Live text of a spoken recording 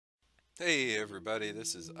Hey everybody,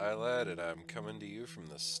 this is iLad and I'm coming to you from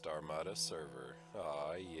the Starmada server.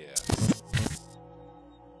 Aw, yes.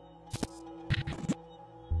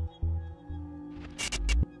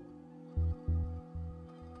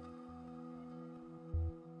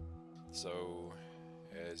 So,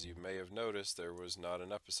 as you may have noticed, there was not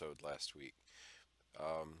an episode last week.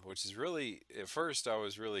 Which is really, at first I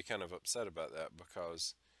was really kind of upset about that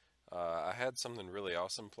because I had something really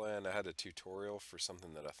awesome planned. I had a tutorial for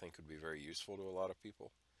something that I think would be very useful to a lot of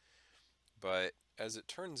people. But as it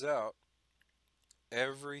turns out,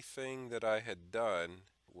 everything that I had done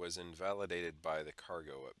was invalidated by the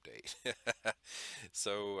cargo update.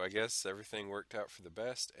 So I guess everything worked out for the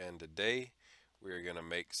best, and today we are going to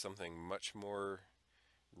make something much more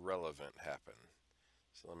relevant happen.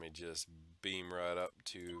 So let me just beam right up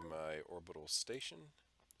to my orbital station,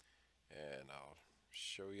 and I'll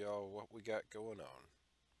show y'all what we got going on.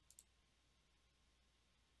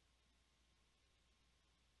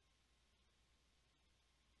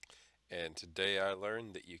 And today I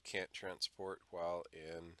learned that you can't transport while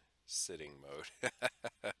in sitting mode.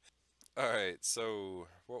 Alright, so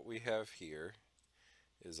what we have here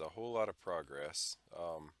is a whole lot of progress.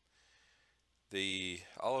 The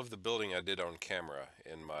all of the building I did on camera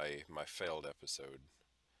in my failed episode,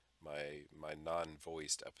 my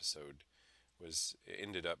non-voiced episode, was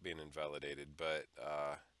ended up being invalidated, but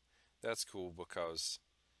that's cool because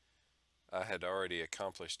I had already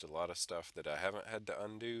accomplished a lot of stuff that I haven't had to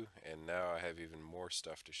undo, and now I have even more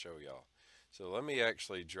stuff to show y'all. So let me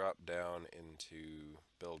actually drop down into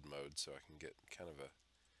build mode so I can get kind of a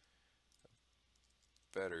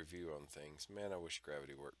better view on things. Man, I wish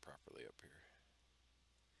gravity worked properly up here.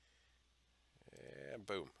 And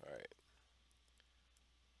boom. Alright.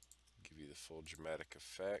 Give you the full dramatic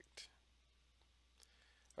effect.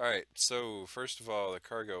 Alright, so first of all, the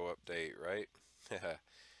cargo update, right?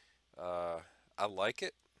 uh, I like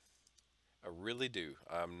it. I really do.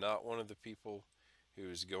 I'm not one of the people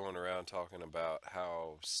who's going around talking about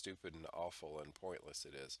how stupid and awful and pointless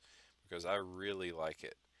it is, because I really like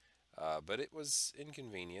it. But it was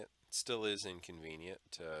inconvenient, still is inconvenient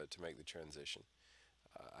to make the transition.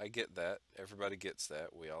 I get that. Everybody gets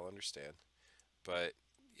that. We all understand. But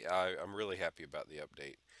yeah, I'm really happy about the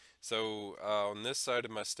update. So on this side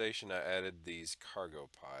of my station, I added these cargo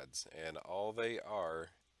pods, and all they are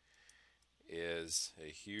is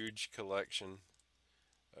a huge collection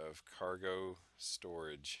of cargo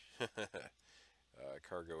storage,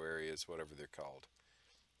 cargo areas, whatever they're called,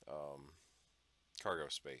 um, cargo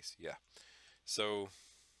space. Yeah. So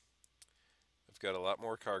I've got a lot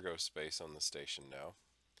more cargo space on the station now.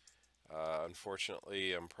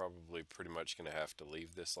 Unfortunately, I'm probably pretty much going to have to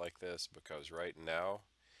leave this like this because right now,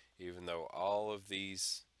 even though all of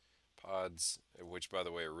these pods, which by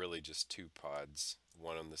the way are really just two pods,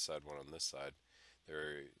 one on this side, one on this side,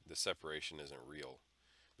 the separation isn't real,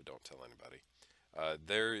 but don't tell anybody.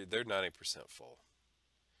 They're 90% full,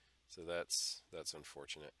 so that's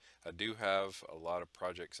unfortunate. I do have a lot of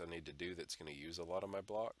projects I need to do that's going to use a lot of my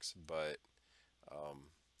blocks, um,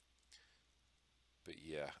 but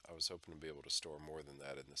yeah, I was hoping to be able to store more than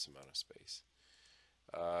that in this amount of space.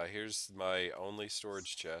 Here's my only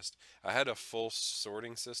storage chest. I had a full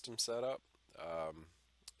sorting system set up, um,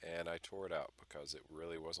 and I tore it out because it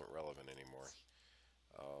really wasn't relevant anymore.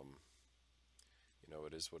 Um,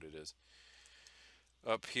 it is what it is.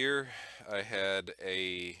 Up here, I had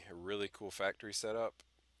a really cool factory set up,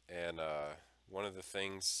 and one of the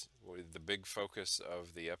things, the big focus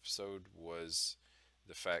of the episode was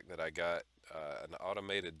the fact that I got an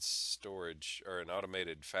automated storage or an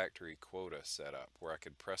automated factory quota set up where I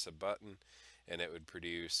could press a button and it would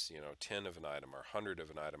produce, 10 of an item or 100 of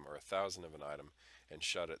an item or 1,000 of an item and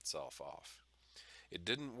shut itself off. It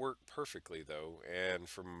didn't work perfectly though, and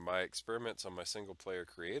from my experiments on my single player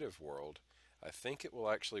creative world, I think it will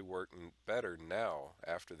actually work better now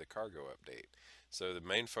after the cargo update. So the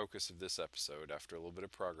main focus of this episode, after a little bit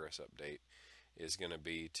of progress update, is going to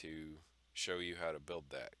be to show you how to build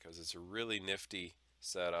that because it's a really nifty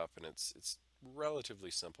setup and it's relatively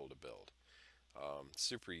simple to build.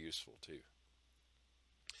 Super useful too.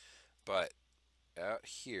 But out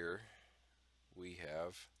here we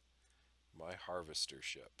have my harvester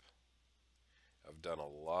ship. I've done a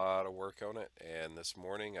lot of work on it, and this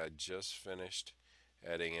morning I just finished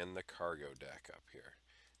adding in the cargo deck up here.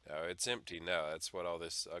 Now it's empty now. That's what all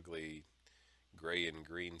this ugly gray and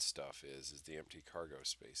green stuff is the empty cargo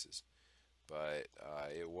spaces. But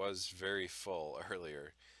it was very full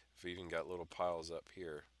earlier. I've even got little piles up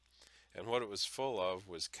here. And what it was full of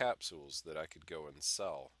was capsules that I could go and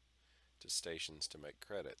sell to stations to make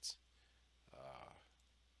credits. Uh,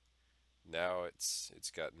 Now it's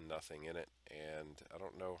got nothing in it, and I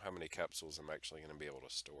don't know how many capsules I'm actually going to be able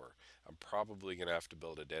to store. I'm probably going to have to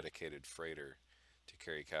build a dedicated freighter to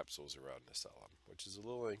carry capsules around to sell them, which is a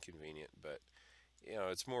little inconvenient, but you know,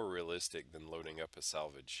 it's more realistic than loading up a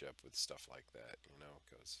salvage ship with stuff like that, you know,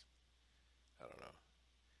 because I don't know,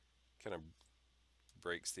 kind of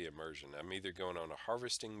breaks the immersion. I'm either going on a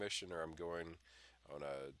harvesting mission or I'm going on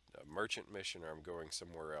a merchant mission or I'm going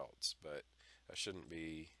somewhere else, but I shouldn't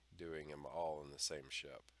be doing them all in the same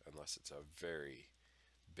ship unless it's a very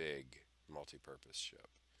big multi-purpose ship.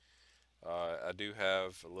 I do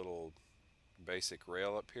have a little basic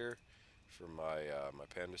rail up here for my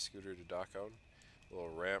Panda scooter to dock on. A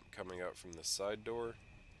little ramp coming up from the side door.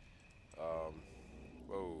 Um,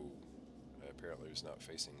 whoa! I apparently was not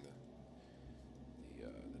facing the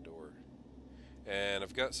door. And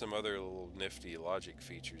I've got some other little nifty logic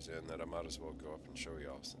features in that I might as well go up and show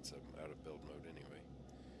y'all since I'm out of build mode anyway.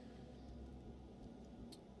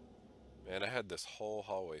 Man, I had this whole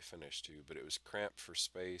hallway finished too, but it was cramped for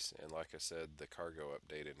space, and like I said, the cargo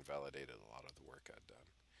updated and validated a lot of the work I'd done.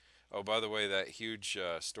 Oh, by the way, that huge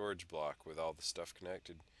storage block with all the stuff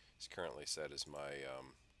connected is currently set as my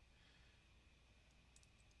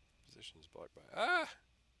position is blocked by... Ah!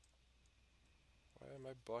 Why am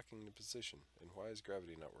I blocking the position? And why is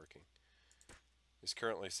gravity not working? It's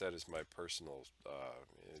currently set as my personal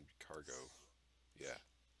cargo. Yeah,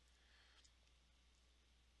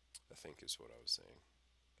 I think is what I was saying.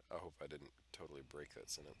 I hope I didn't totally break that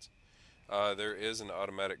sentence. There is an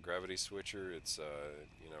automatic gravity switcher. It's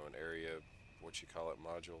you know, an area, what you call it,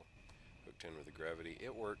 module hooked in with the gravity.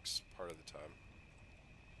 It works part of the time.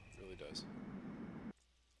 It really does.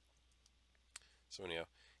 So anyhow,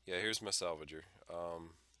 yeah, here's my salvager.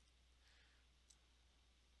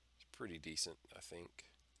 It's pretty decent, I think.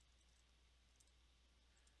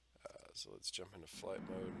 So let's jump into flight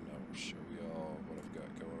mode, and I will show y'all what I've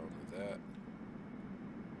got going on with that.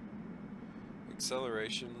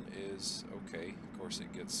 Acceleration is okay. Of course,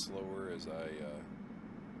 it gets slower as I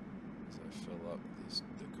fill up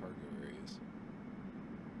the cargo areas.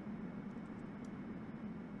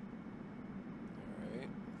 All right.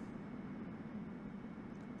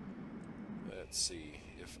 Let's see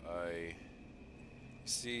if I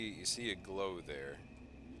you see a glow there.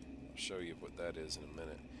 I'll show you what that is in a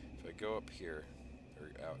minute. If I go up here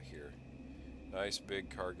or out here, nice big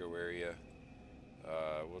cargo area.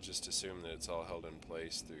 We'll just assume that it's all held in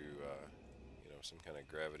place through you know, some kind of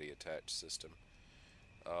gravity attached system.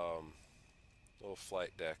 Little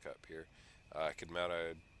flight deck up here. I could mount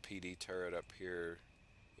a PD turret up here,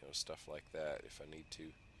 you know, stuff like that if I need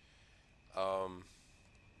to.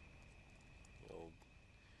 Little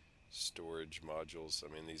storage modules. I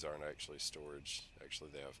mean, these aren't actually storage.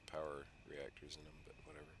 Actually, they have power reactors in them, but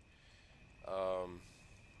whatever.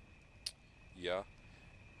 Yeah.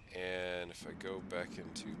 And if I go back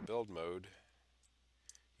into build mode,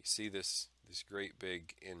 you see this great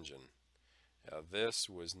big engine. Now this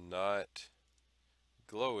was not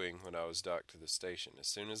glowing when I was docked to the station. As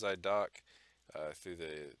soon as I dock through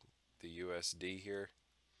the USD here,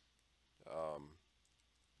 um,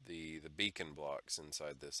 the beacon blocks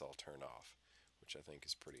inside this all turn off, which I think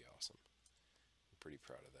is pretty awesome. I'm pretty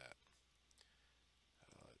proud of that.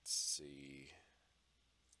 Let's see.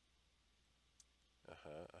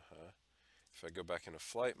 If I go back into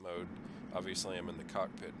flight mode, obviously I'm in the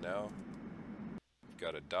cockpit now. I've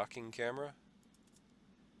got a docking camera,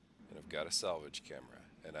 and I've got a salvage camera,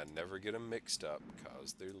 and I never get them mixed up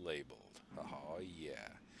because they're labeled. Oh yeah.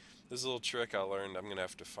 This is a little trick I learned. I'm going to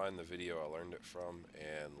have to find the video I learned it from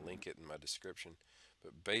and link it in my description.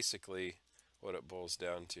 But basically, what it boils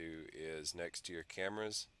down to is next to your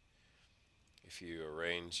cameras, if you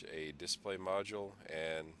arrange a display module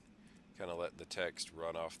and kind of let the text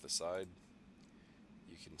run off the side,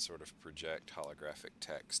 you can sort of project holographic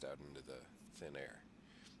text out into the thin air.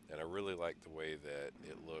 And I really like the way that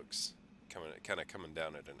it looks kind of coming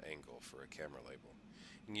down at an angle for a camera label.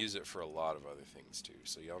 You can use it for a lot of other things too,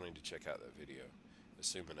 so y'all need to check out that video,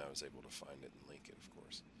 assuming I was able to find it and link it, of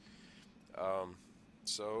course.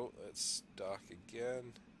 So let's dock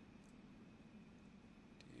again.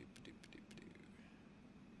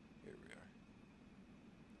 Here we are.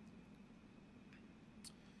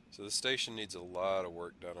 So the station needs a lot of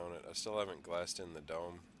work done on it. I still haven't glassed in the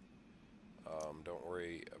dome. Don't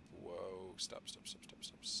worry. Whoa! Stop! Stop! Stop! Stop!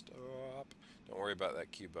 Stop! Stop! Don't worry about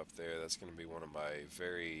that cube up there. That's going to be one of my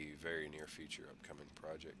very, very near future upcoming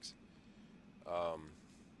projects. I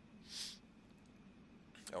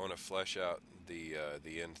want to flesh out the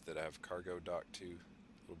end that I have cargo docked to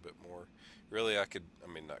a little bit more. Really, I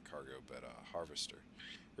mean not cargo, but harvester.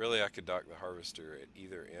 Really, I could dock the harvester at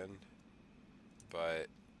either end, but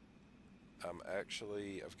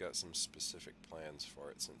I've got some specific plans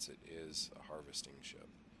for it since it is a harvesting ship.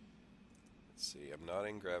 Let's see, I'm not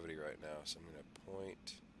in gravity right now, so I'm going to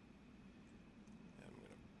point, and I'm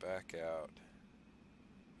going to back out.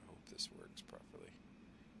 I hope this works properly.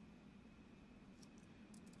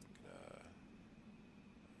 I'm going to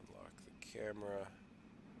unlock the camera.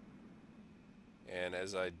 And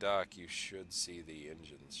as I dock, you should see the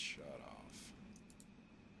engines shut off.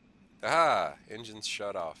 Ah! Engines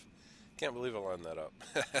shut off. Can't believe I lined that up.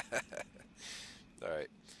 Alright.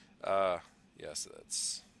 Yes,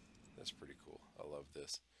 that's pretty cool. I love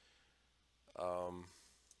this.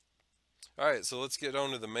 Alright, so let's get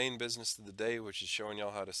on to the main business of the day, which is showing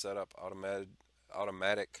y'all how to set up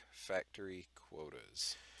automatic factory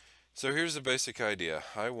quotas. So here's the basic idea.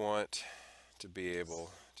 I want to be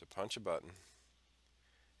able to punch a button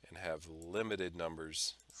and have limited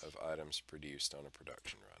numbers of items produced on a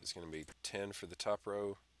production run. It's going to be 10 for the top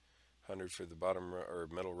row, 100 for the bottom row, or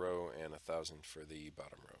middle row, and 1,000 for the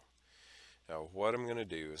bottom row. Now what I'm going to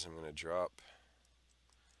do is I'm going to drop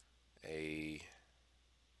an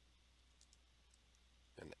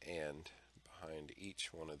and behind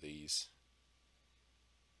each one of these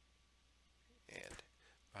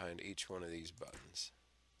buttons.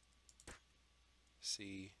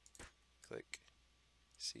 C, click,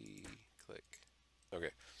 C, click.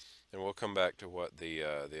 Okay, and we'll come back to what the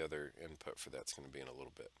other input for that's going to be in a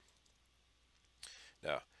little bit.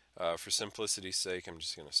 Now, for simplicity's sake, I'm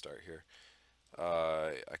just going to start here.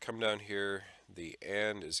 I come down here, the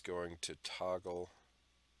AND is going to toggle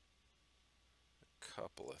a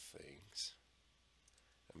couple of things.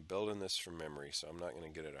 I'm building this from memory, so I'm not going to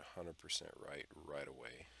get it 100% right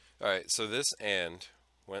away. Alright, so this AND,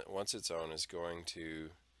 once it's on, is going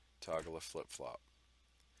to toggle a flip-flop.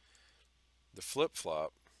 The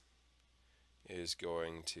flip-flop is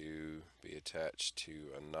going to be attached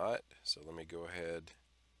to a nut, so let me go ahead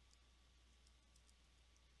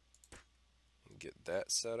and get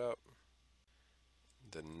that set up.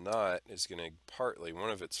 The nut is going to one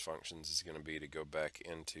of its functions is going to be to go back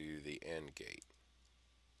into the AND gate.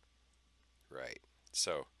 Right,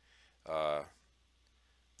 so I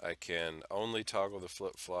can only toggle the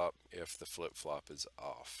flip-flop if the flip-flop is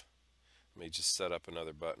off. Let me just set up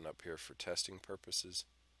another button up here for testing purposes.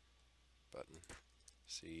 Button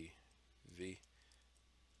C, V.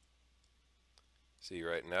 See,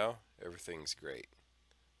 right now everything's great.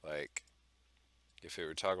 Like if it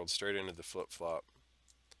were toggled straight into the flip-flop,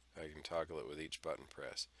 I can toggle it with each button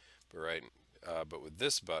press. But with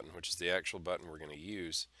this button, which is the actual button we're going to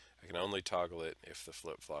use, I can only toggle it if the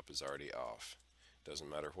flip-flop is already off. Doesn't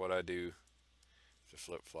matter what I do, if the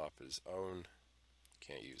flip-flop is on,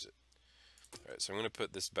 can't use it. Alright, so I'm going to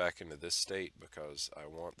put this back into this state because I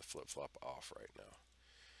want the flip-flop off right now.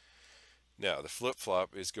 Now, the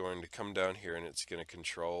flip-flop is going to come down here and it's going to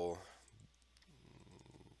control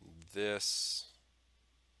this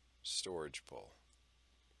storage pull.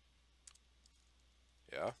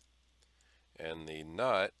 Yeah? And the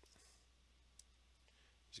nut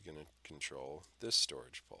is going to control this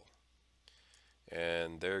storage pull.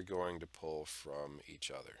 And they're going to pull from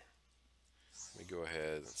each other. Let me go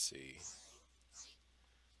ahead, let's see.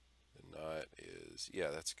 The nut is, yeah,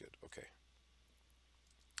 that's good, okay.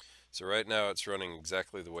 So right now it's running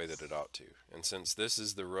exactly the way that it ought to. And since this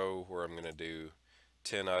is the row where I'm going to do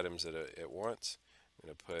 10 items at once, I'm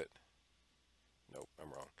going to put, nope,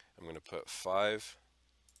 I'm wrong. I'm going to put 5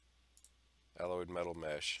 alloyed metal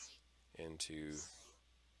mesh into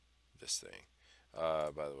this thing.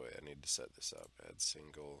 By the way, I need to set this up. Add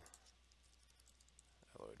single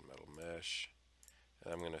alloyed metal mesh.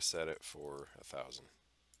 And I'm going to set it for 1,000.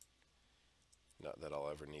 Not that I'll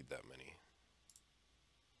ever need that many.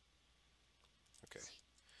 Okay.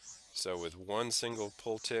 So with one single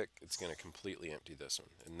pull tick, it's going to completely empty this one.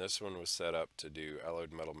 And this one was set up to do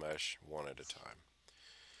alloyed metal mesh one at a time.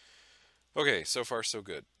 Okay, so far so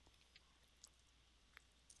good.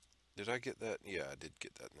 Did I get that? Yeah, I did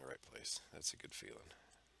get that in the right place. That's a good feeling.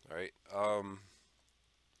 Alright,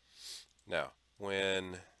 now,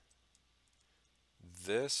 when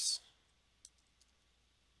this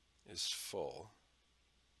is full,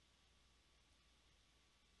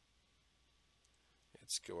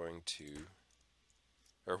 it's going to,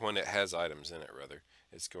 or when it has items in it rather,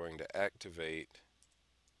 it's going to activate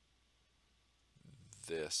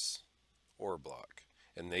this ore block.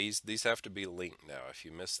 And these have to be linked now. If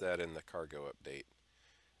you miss that in the cargo update,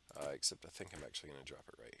 except I think I'm actually going to drop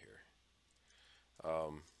it right here.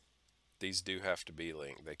 These do have to be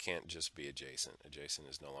linked. They can't just be adjacent. Adjacent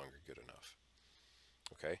is no longer good enough.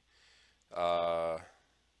 Okay.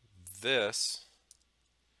 This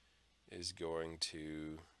is going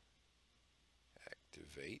to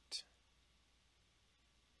activate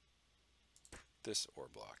this ore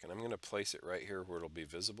block. And I'm going to place it right here where it'll be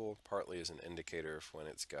visible, partly as an indicator of when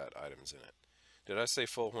it's got items in it. Did I say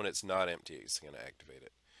full? When it's not empty, it's going to activate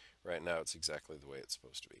it. Right now, it's exactly the way it's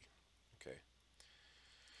supposed to be. Okay.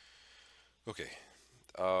 Okay.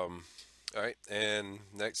 All right. And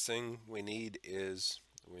next thing we need is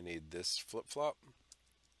we need this flip-flop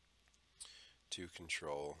to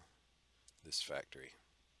control this factory.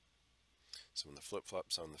 So when the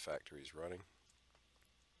flip-flop's on, the factory is running.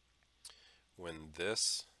 When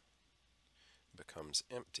this becomes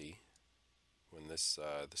empty, when this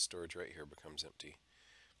the storage right here becomes empty,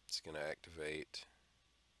 it's going to activate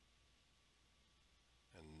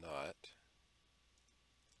a nut.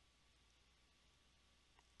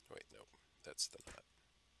 Wait, no, that's the nut.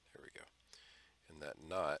 There we go. And that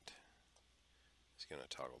nut is going to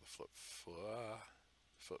toggle the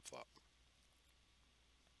flip-flop.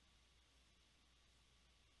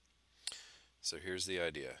 So here's the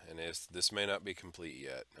idea, and this may not be complete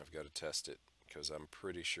yet. I've got to test it because I'm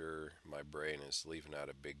pretty sure my brain is leaving out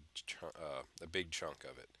a big chunk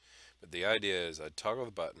of it. But the idea is I toggle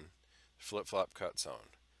the button, the flip-flop cuts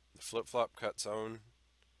on. The flip-flop cuts on,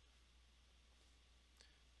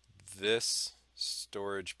 this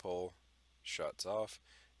storage pull shuts off.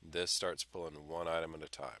 This starts pulling one item at a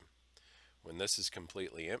time. When this is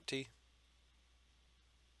completely empty,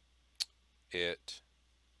 it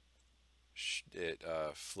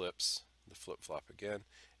flips the flip-flop again,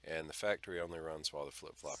 and the factory only runs while the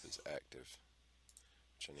flip-flop is active,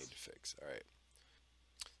 which I need to fix. Alright,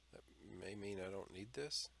 that may mean I don't need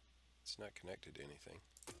this. It's not connected to anything.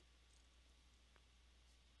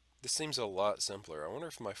 This seems a lot simpler. I wonder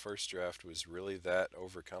if my first draft was really that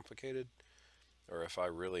overcomplicated, or if I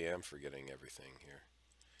really am forgetting everything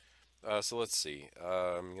here. So let's see.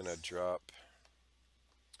 I'm going to drop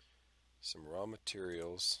some raw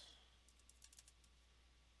materials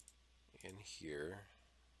in here.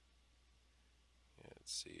 Yeah,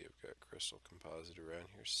 let's see, I've got crystal composite around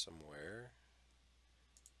here somewhere.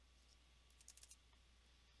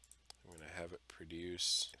 I'm going to have it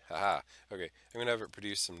produce, okay, I'm going to have it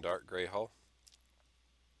produce some dark gray hull.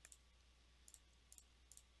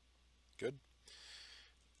 Good.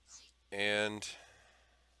 And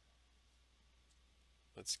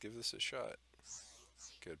let's give this a shot.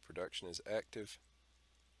 Good, production is active.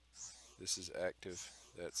 This is active.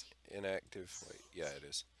 That's inactive. Wait, yeah, it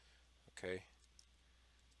is. Okay.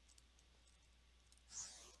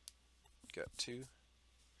 Got 2,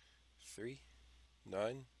 3,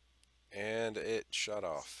 9, and it shut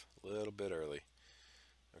off a little bit early.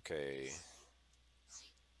 Okay.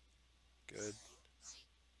 Good.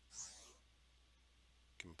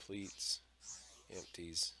 Completes.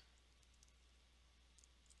 Empties.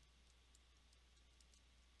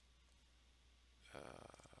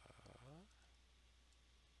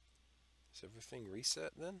 Is everything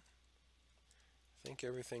reset then? I think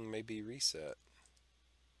everything may be reset.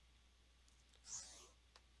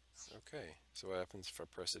 Okay, so what happens if I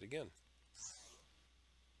press it again?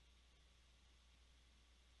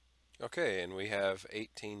 Okay, and we have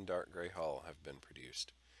 18 dark gray hull have been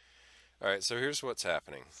produced. Alright, so here's what's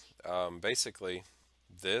happening. Basically,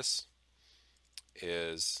 this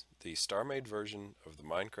is the Starmade version of the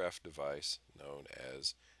Minecraft device known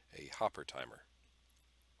as a hopper timer.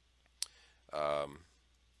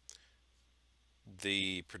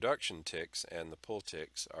 The production ticks and the pull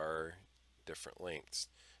ticks are different lengths.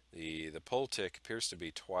 The pull tick appears to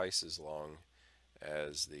be twice as long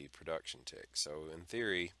as the production tick. So in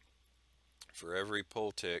theory, for every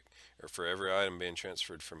pull tick, or for every item being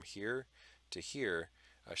transferred from here to here,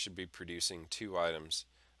 I should be producing 2 items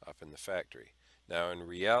up in the factory. Now in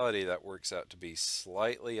reality that works out to be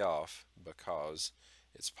slightly off because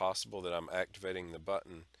it's possible that I'm activating the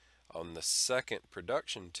button on the second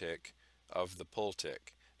production tick of the pull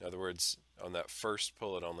tick. In other words, on that first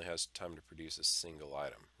pull it only has time to produce a single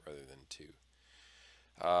item rather than 2.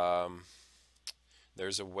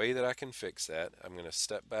 There's a way that I can fix that. I'm going to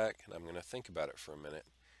step back and I'm going to think about it for a minute,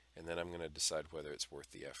 and then I'm going to decide whether it's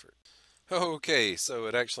worth the effort. Okay, so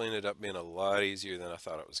it actually ended up being a lot easier than I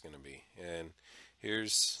thought it was going to be. And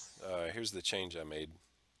here's the change I made.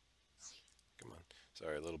 Come on,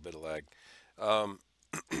 sorry, a little bit of lag.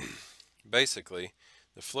 Basically,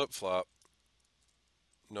 the flip-flop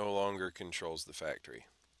no longer controls the factory.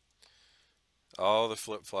 All the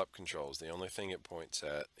flip-flop controls, the only thing it points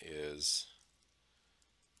at is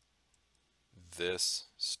this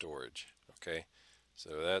storage. Okay,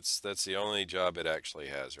 so that's the only job it actually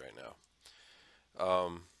has right now.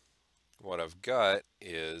 What I've got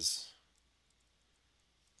is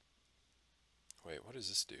Wait, what does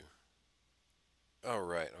this do? Oh,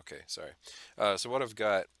 right. Okay, sorry. So what I've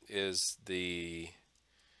got is the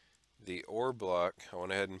ore block I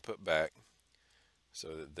went ahead and put back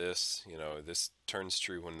so that this, this turns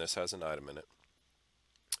true when this has an item in it.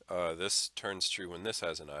 This turns true when this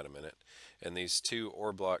has an item in it. And these two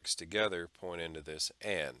ore blocks together point into this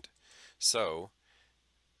and. So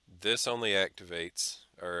this only activates,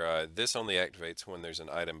 this only activates when there's an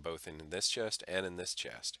item both in this chest and in this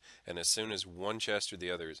chest. And as soon as one chest or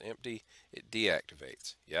the other is empty, it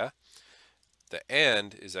deactivates. Yeah? The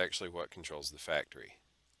and is actually what controls the factory.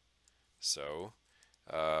 So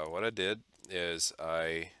what I did is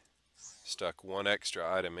I stuck one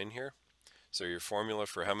extra item in here. So your formula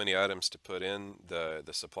for how many items to put in the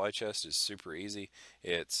supply chest is super easy.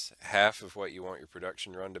 It's half of what you want your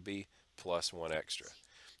production run to be plus one extra.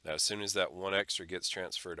 Now as soon as that one extra gets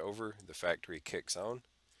transferred over, the factory kicks on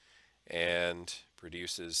and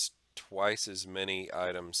produces twice as many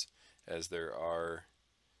items as there are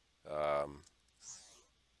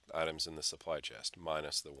items in the supply chest,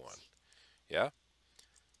 minus the one. Yeah?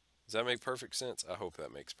 Does that make perfect sense? I hope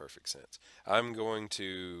that makes perfect sense. I'm going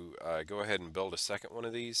to go ahead and build a second one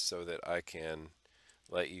of these so that I can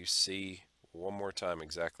let you see one more time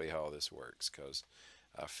exactly how this works, because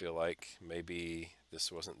I feel like maybe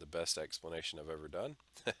this wasn't the best explanation I've ever done.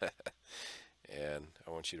 And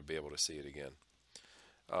I want you to be able to see it again.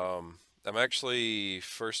 I'm actually,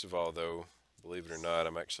 first of all though, believe it or not,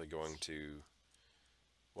 I'm actually going to,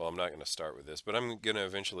 well, I'm not going to start with this, but I'm going to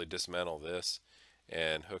eventually dismantle this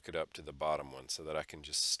and hook it up to the bottom one so that I can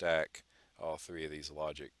just stack all three of these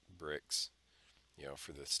logic bricks,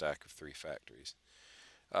 for the stack of three factories.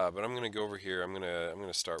 But I'm going to go over here. I'm going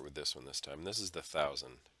to start with this one this time. This is the 1,000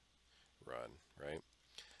 run, right?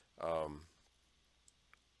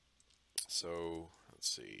 So let's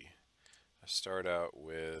see. I start out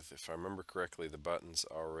with, if I remember correctly, the button's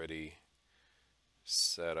already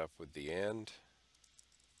set up with the and.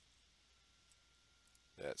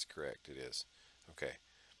 That's correct, it is. Okay.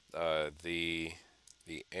 The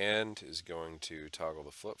and is going to toggle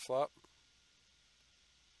the flip-flop.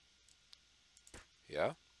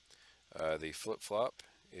 Yeah. The flip-flop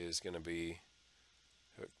is going to be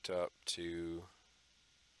hooked up to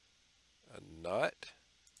a NOT,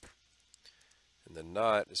 and the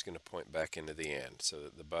NOT is going to point back into the and, so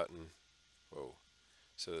that the button,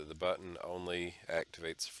 so that the button only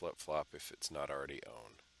activates flip-flop if it's not already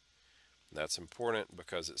on. And that's important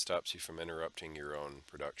because it stops you from interrupting your own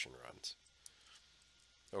production runs.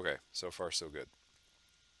 Okay, so far so good.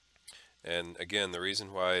 And again, the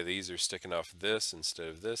reason why these are sticking off this instead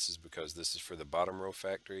of this is because this is for the bottom row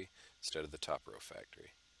factory instead of the top row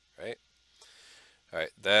factory, right? All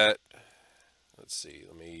right, that, let's see,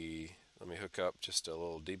 let me hook up just a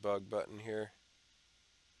little debug button here.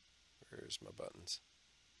 Where's my buttons?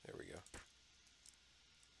 There we go.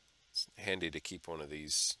 It's handy to keep one of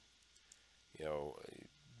these,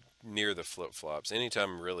 near the flip-flops.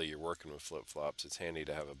 Anytime really you're working with flip-flops, it's handy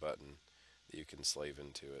to have a button that you can slave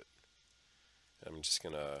into it. I'm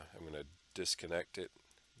gonna disconnect it,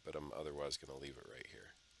 but I'm otherwise gonna leave it right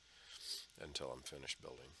here until I'm finished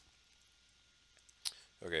building.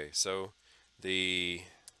 Okay, so the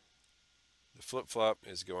flip-flop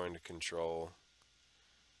is going to control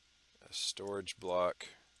a storage block.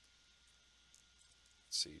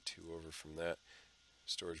 Let's see, two over from that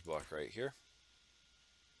storage block right here.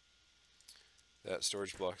 That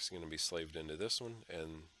storage block is going to be slaved into this one,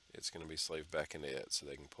 and it's going to be slaved back into it, so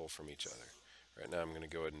they can pull from each other. Right now I'm going to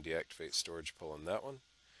go ahead and deactivate storage pull on that one.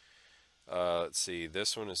 Let's see,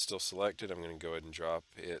 this one is still selected. I'm going to go ahead and drop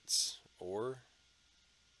its ore.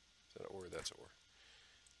 Is that ore? That's ore.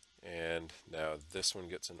 And now this one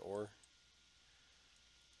gets an ore.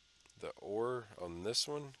 The ore on this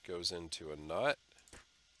one goes into a NOT.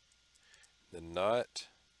 The NOT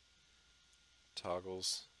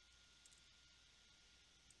toggles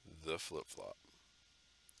the flip-flop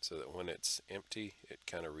so that when it's empty, it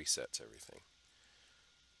kind of resets everything.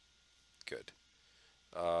 Good.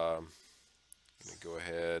 I'm going to go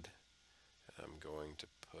ahead and I'm going to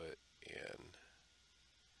put in,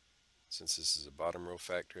 since this is a bottom row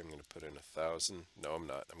factory, I'm going to put in 1,000. No, I'm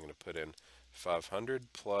not. I'm going to put in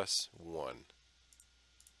 500 plus 1.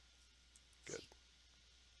 Good.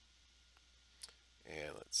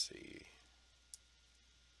 And let's see.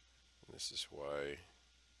 This is why.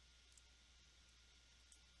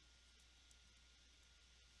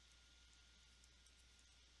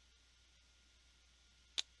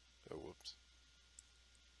 Oh, whoops.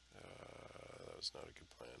 That was not a good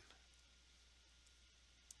plan.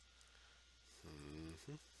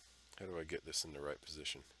 How do I get this in the right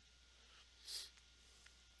position?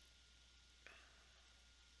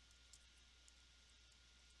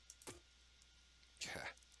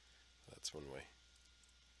 That's one way.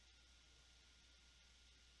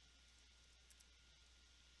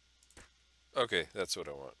 Okay, that's what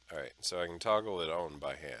I want. Alright, so I can toggle it on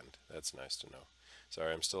by hand. That's nice to know.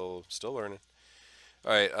 Sorry, I'm still learning.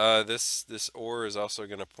 Alright, this ore is also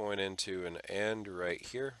going to point into an AND right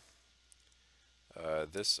here.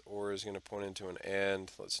 This ore is going to point into an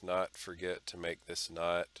AND. Let's not forget to make this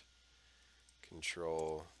not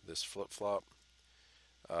control this flip-flop.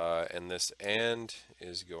 And this AND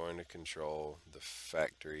is going to control the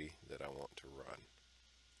factory that I want to run.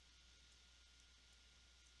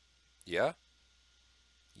 Yeah?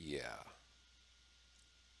 Yeah.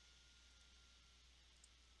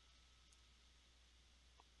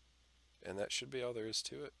 And that should be all there is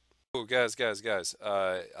to it. Oh, guys.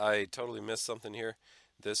 I totally missed something here.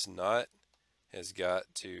 This NOT has got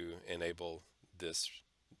to enable this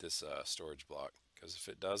storage block, because if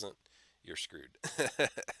it doesn't, you're screwed.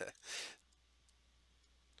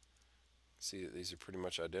 See, these are pretty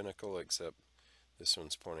much identical, except this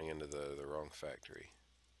one's pointing into the wrong factory.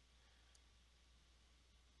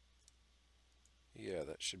 Yeah,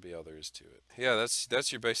 that should be all there is to it. Yeah,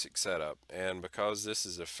 that's your basic setup. And because this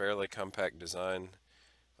is a fairly compact design,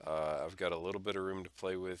 I've got a little bit of room to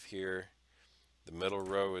play with here. The middle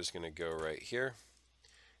row is going to go right here.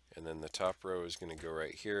 And then the top row is going to go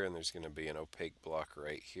right here. And there's going to be an opaque block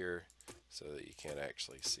right here so that you can't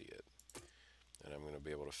actually see it. And I'm going to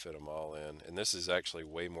be able to fit them all in. And this is actually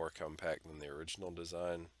way more compact than the original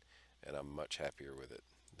design. And I'm much happier with it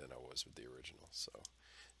than I was with the original. So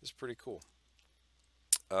it's pretty cool.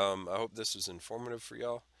 I hope this was informative for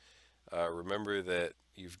y'all. Remember that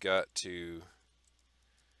you've got to,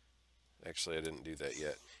 actually I didn't do that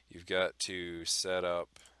yet. You've got to set up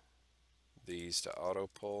these to auto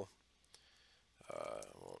pull.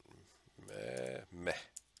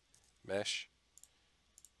 Mesh.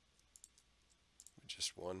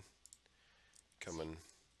 Just one coming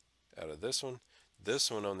out of this one. This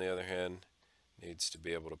one, on the other hand, needs to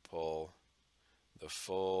be able to pull the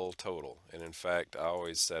full total. And in fact, I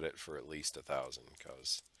always set it for at least 1,000,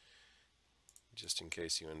 because just in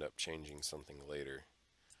case you end up changing something later,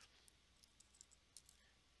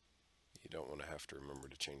 you don't want to have to remember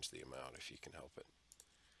to change the amount if you can help it.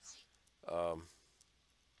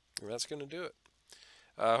 And that's going to do it.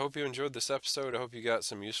 I hope you enjoyed this episode. I hope you got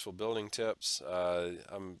some useful building tips.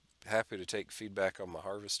 I'm happy to take feedback on my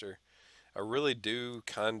harvester. I really do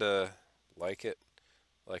kind of like it.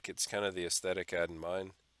 Like, it's kind of the aesthetic I had in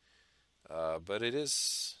mind. But it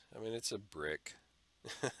is, I mean, it's a brick.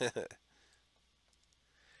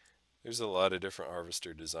 There's a lot of different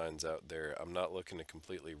harvester designs out there. I'm not looking to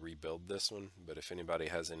completely rebuild this one, but if anybody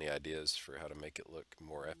has any ideas for how to make it look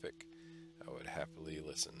more epic, I would happily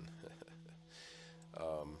listen.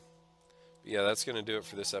 Yeah, that's going to do it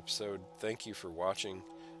for this episode. Thank you for watching.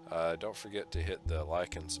 Don't forget to hit the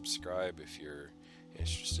like and subscribe if you're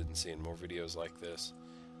interested in seeing more videos like this.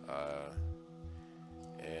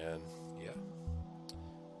 And yeah,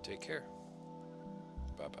 take care.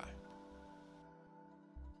 Bye-bye.